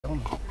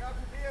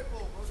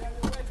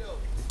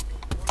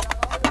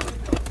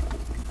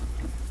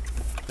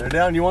They're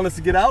down. You want us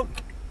to get out?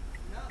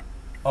 No.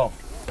 Oh.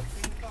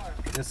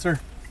 Yes, sir.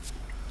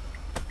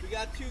 We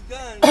got 2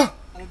 guns.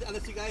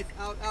 Unless you guys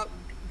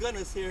outgun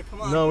us here.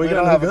 Come on. No, we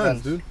don't have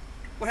guns, dude.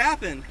 What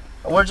happened?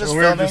 We're just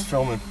filming. We're just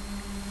filming.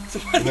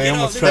 Somebody They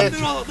almost they're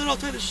tried. all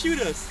trying to shoot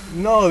us.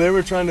 No, they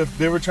were trying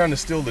to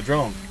steal the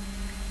drone.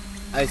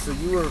 Alright, so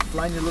you were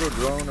flying your little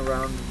drone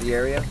around the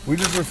area? We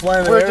just were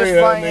flying the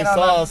area and they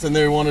saw us and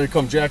they wanted to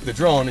come jack the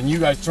drone, and you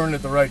guys turned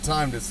at the right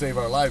time to save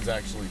our lives,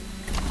 actually.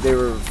 They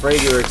were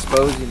afraid you were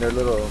exposing their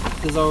little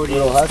hustle,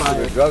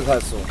 their drug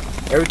hustle.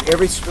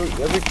 Every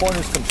corner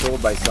is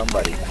controlled by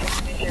somebody.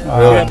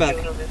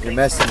 You're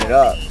messing it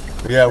up.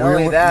 Yeah,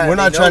 we're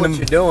not trying to. What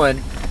you're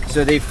doing,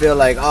 so they feel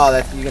like, oh,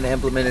 that's you're gonna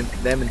implement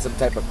them in some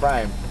type of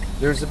crime.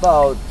 There's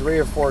about 3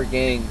 or 4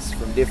 gangs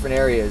from different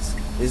areas.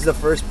 This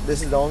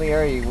is the only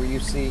area where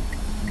you see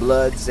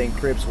Bloods and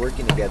Crips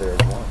working together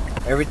as one.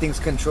 Everything's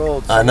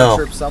controlled. So I know.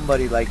 Trip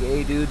somebody like,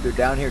 hey, dude, they're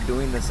down here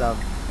doing this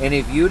stuff, and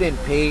if you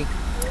didn't pay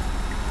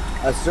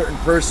a certain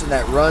person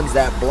that runs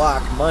that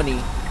block money,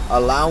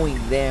 allowing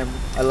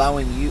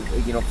you,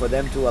 for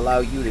them to allow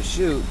you to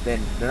shoot, then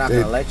they're not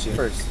going to let you.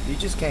 First, you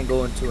just can't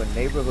go into a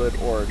neighborhood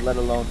or let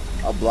alone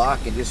a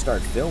block and just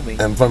start filming.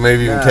 And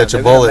maybe even catch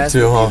a bullet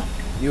too, huh?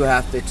 You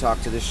have to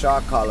talk to the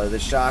shot caller. The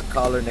shot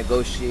caller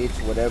negotiates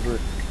whatever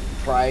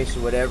price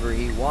or whatever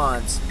he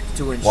wants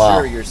to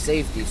ensure your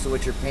safety. So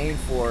what you're paying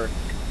for,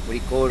 what he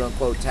quote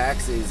unquote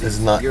taxes, is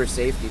not your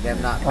safety.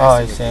 Them not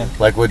messing with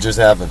you. Like what just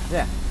happened.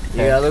 Yeah. You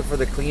gotta look for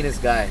the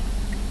cleanest guy.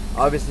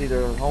 Obviously,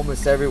 they're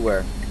homeless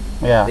everywhere.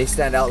 Yeah. They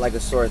stand out like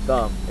a sore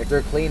thumb. If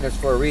they're clean, it's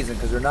for a reason,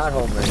 because they're not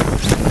homeless.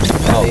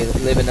 They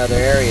live in other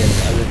areas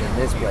other than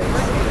this place.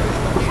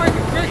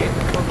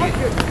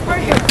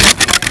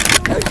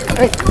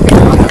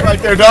 Right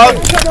there, dog.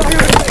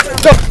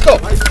 Go.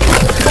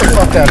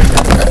 Fuck out of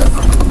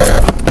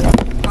here.